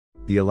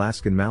The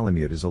Alaskan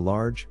Malamute is a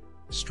large,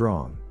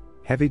 strong,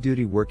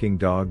 heavy-duty working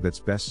dog that's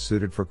best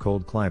suited for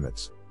cold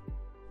climates.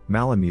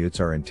 Malamutes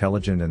are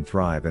intelligent and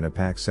thrive in a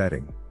pack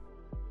setting.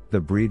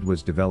 The breed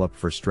was developed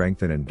for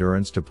strength and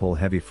endurance to pull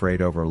heavy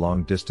freight over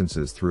long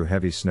distances through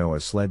heavy snow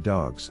as sled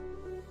dogs.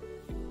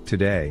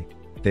 Today,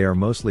 they are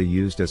mostly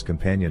used as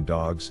companion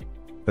dogs,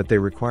 but they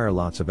require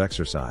lots of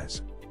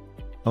exercise.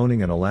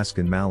 Owning an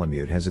Alaskan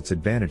Malamute has its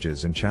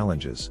advantages and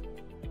challenges.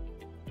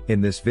 In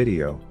this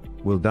video,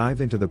 we'll dive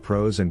into the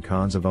pros and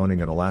cons of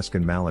owning an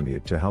Alaskan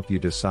Malamute to help you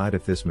decide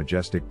if this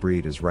majestic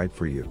breed is right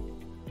for you.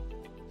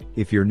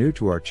 If you're new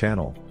to our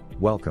channel,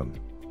 welcome.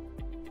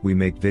 We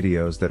make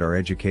videos that are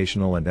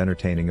educational and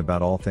entertaining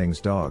about all things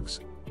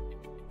dogs.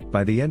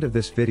 By the end of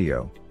this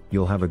video,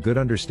 you'll have a good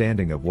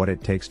understanding of what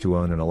it takes to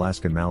own an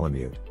Alaskan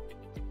Malamute.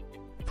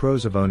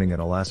 Pros of owning an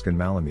Alaskan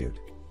Malamute.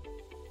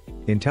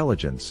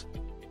 Intelligence.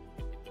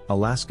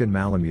 Alaskan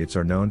Malamutes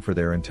are known for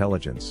their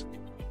intelligence.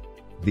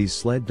 These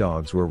sled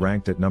dogs were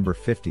ranked at number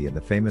 50 in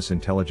the famous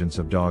Intelligence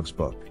of Dogs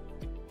book.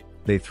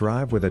 They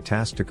thrive with a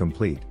task to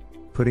complete,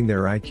 putting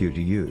their IQ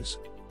to use.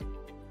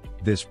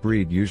 This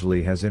breed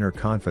usually has inner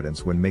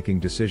confidence when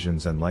making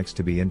decisions and likes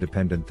to be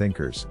independent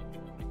thinkers.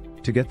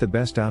 To get the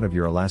best out of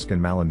your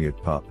Alaskan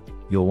Malamute pup,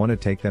 you'll want to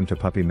take them to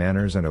puppy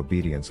manners and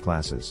obedience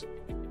classes.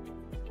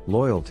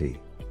 Loyalty.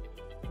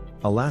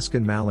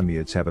 Alaskan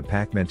Malamutes have a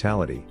pack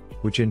mentality,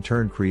 which in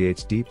turn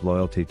creates deep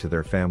loyalty to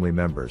their family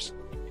members.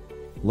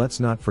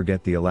 Let's not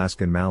forget the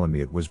Alaskan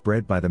Malamute was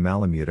bred by the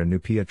Malamute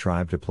Nupea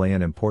tribe to play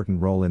an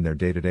important role in their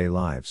day-to-day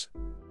lives.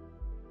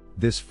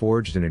 This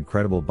forged an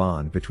incredible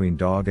bond between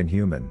dog and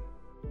human.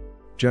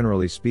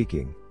 Generally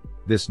speaking,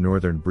 this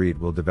northern breed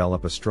will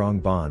develop a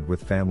strong bond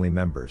with family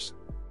members.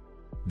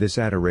 This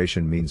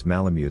adoration means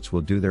Malamutes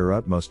will do their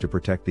utmost to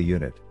protect the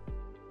unit.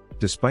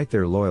 Despite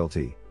their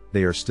loyalty,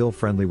 they are still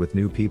friendly with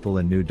new people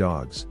and new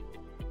dogs.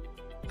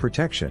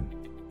 Protection.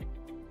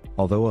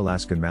 Although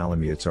Alaskan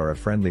Malamutes are a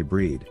friendly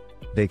breed,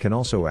 they can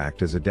also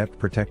act as adept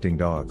protecting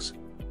dogs.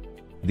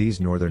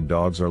 These northern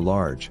dogs are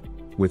large,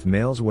 with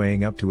males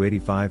weighing up to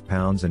 85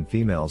 pounds and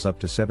females up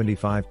to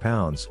 75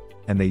 pounds,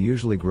 and they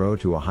usually grow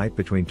to a height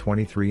between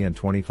 23 and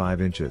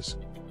 25 inches.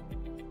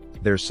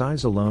 Their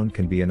size alone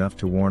can be enough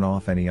to warn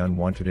off any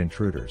unwanted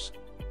intruders.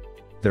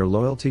 Their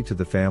loyalty to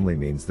the family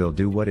means they'll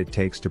do what it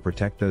takes to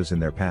protect those in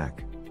their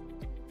pack.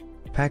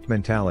 Pack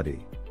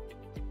mentality.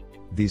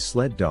 These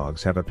sled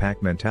dogs have a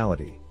pack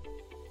mentality.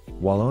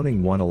 While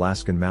owning one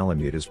Alaskan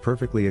Malamute is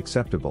perfectly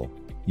acceptable,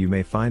 you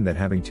may find that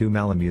having two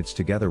Malamutes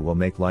together will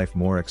make life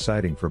more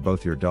exciting for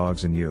both your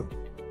dogs and you.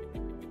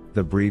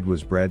 The breed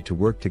was bred to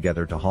work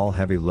together to haul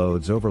heavy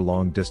loads over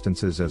long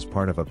distances as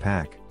part of a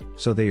pack,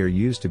 so they are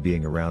used to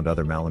being around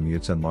other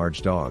Malamutes and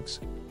large dogs.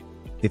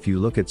 If you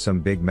look at some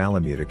big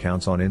Malamute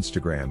accounts on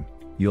Instagram,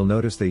 you'll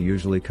notice they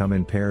usually come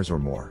in pairs or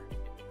more.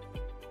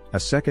 A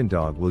second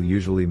dog will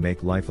usually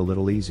make life a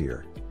little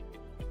easier.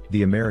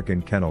 The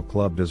American Kennel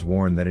Club does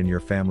warn that in your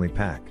family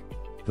pack,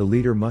 the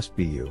leader must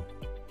be you.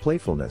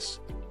 Playfulness.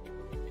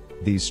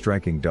 These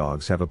striking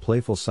dogs have a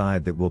playful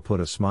side that will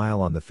put a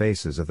smile on the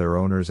faces of their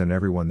owners and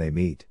everyone they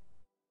meet.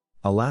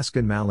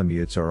 Alaskan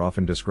Malamutes are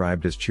often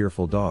described as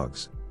cheerful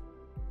dogs.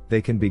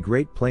 They can be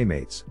great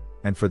playmates,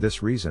 and for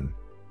this reason,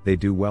 they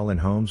do well in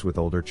homes with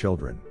older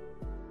children.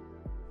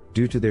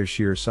 Due to their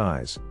sheer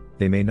size,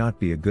 they may not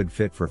be a good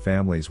fit for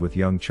families with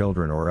young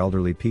children or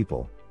elderly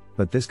people,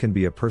 but this can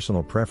be a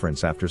personal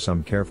preference after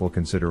some careful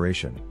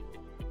consideration.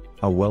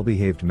 A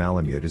well-behaved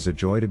Malamute is a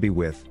joy to be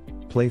with,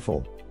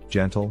 playful,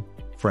 gentle,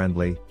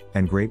 friendly,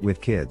 and great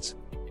with kids.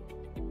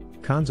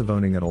 Cons of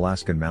owning an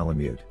Alaskan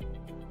Malamute.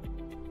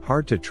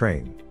 Hard to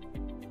train.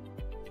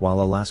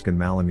 While Alaskan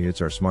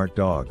Malamutes are smart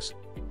dogs,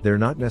 they're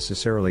not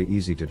necessarily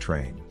easy to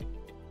train.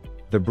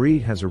 The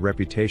breed has a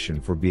reputation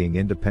for being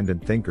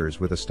independent thinkers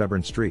with a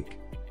stubborn streak.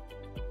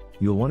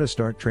 You'll want to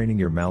start training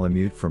your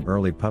Malamute from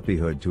early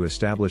puppyhood to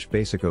establish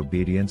basic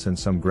obedience and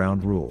some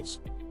ground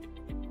rules.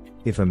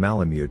 If a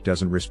Malamute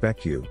doesn't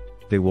respect you,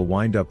 they will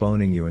wind up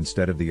owning you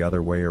instead of the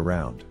other way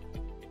around.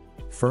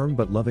 Firm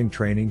but loving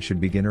training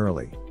should begin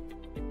early.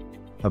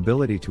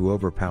 Ability to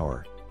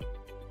overpower.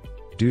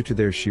 Due to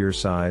their sheer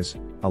size,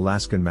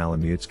 Alaskan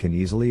Malamutes can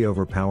easily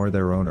overpower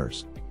their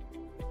owners.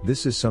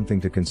 This is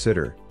something to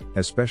consider,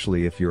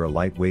 especially if you're a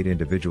lightweight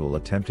individual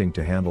attempting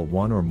to handle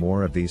one or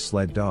more of these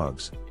sled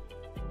dogs.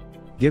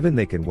 Given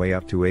they can weigh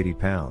up to 80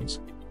 pounds,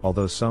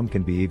 although some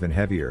can be even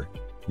heavier,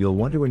 you'll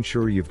want to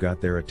ensure you've got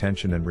their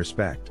attention and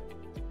respect.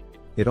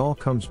 It all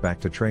comes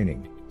back to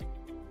training.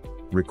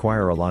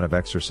 Require a lot of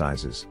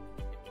exercises.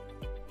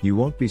 You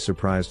won't be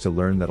surprised to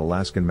learn that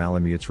Alaskan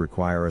Malamutes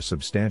require a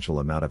substantial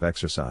amount of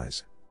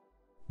exercise.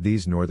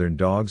 These northern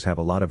dogs have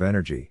a lot of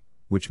energy,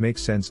 which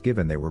makes sense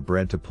given they were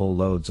bred to pull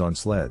loads on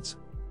sleds.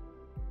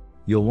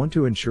 You'll want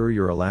to ensure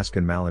your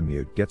Alaskan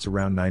Malamute gets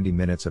around 90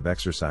 minutes of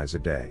exercise a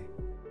day.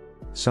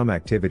 Some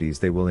activities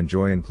they will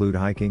enjoy include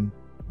hiking,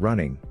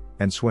 running,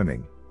 and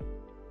swimming.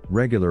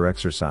 Regular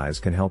exercise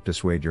can help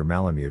dissuade your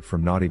Malamute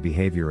from naughty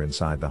behavior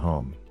inside the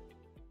home.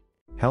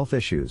 Health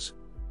issues.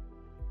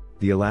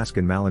 The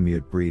Alaskan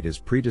Malamute breed is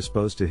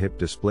predisposed to hip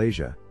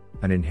dysplasia,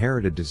 an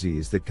inherited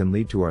disease that can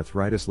lead to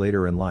arthritis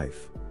later in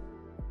life.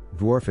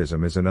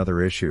 Dwarfism is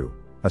another issue,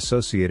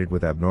 associated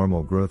with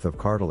abnormal growth of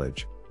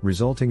cartilage,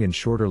 resulting in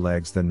shorter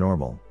legs than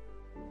normal.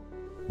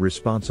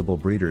 Responsible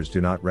breeders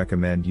do not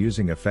recommend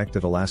using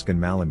affected Alaskan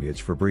Malamutes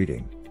for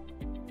breeding.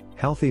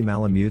 Healthy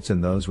Malamutes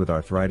and those with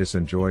arthritis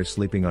enjoy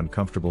sleeping on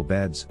comfortable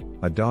beds.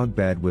 A dog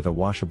bed with a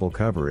washable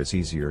cover is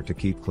easier to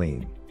keep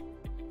clean.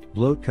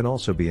 Bloat can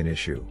also be an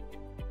issue.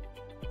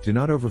 Do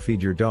not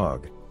overfeed your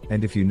dog,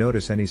 and if you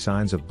notice any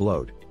signs of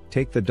bloat,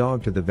 take the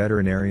dog to the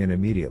veterinarian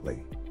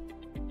immediately.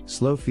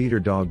 Slow feeder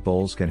dog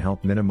bowls can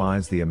help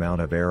minimize the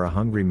amount of air a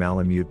hungry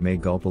Malamute may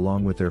gulp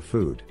along with their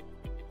food.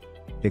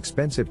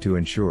 Expensive to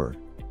insure.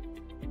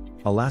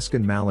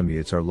 Alaskan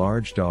Malamutes are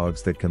large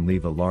dogs that can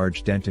leave a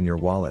large dent in your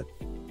wallet.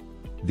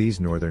 These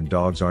northern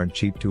dogs aren't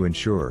cheap to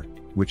insure,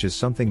 which is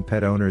something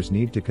pet owners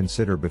need to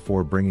consider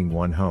before bringing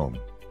one home.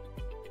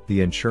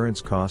 The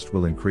insurance cost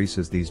will increase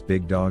as these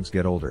big dogs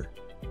get older.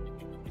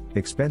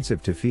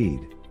 Expensive to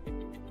feed.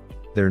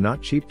 They're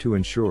not cheap to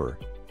insure,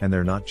 and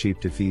they're not cheap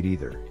to feed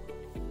either.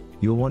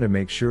 You'll want to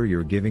make sure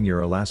you're giving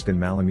your Alaskan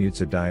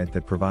Malamutes a diet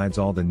that provides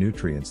all the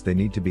nutrients they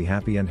need to be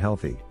happy and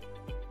healthy.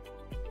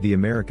 The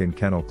American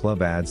Kennel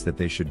Club adds that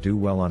they should do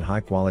well on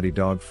high-quality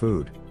dog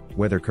food,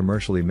 whether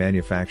commercially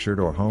manufactured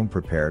or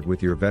home-prepared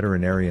with your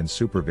veterinarian's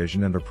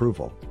supervision and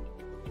approval.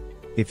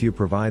 If you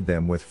provide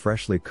them with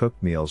freshly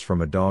cooked meals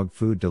from a dog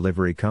food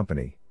delivery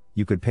company,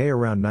 you could pay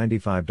around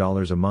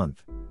 $95 a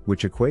month,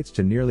 which equates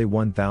to nearly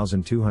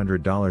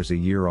 $1,200 a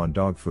year on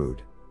dog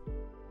food.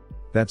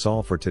 That's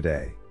all for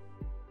today.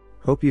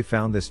 Hope you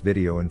found this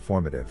video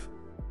informative.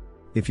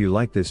 If you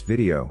like this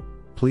video,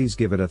 please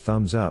give it a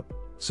thumbs up,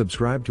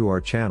 subscribe to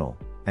our channel,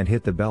 and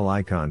hit the bell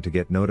icon to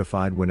get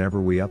notified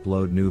whenever we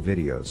upload new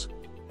videos.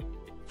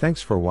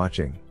 Thanks for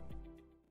watching.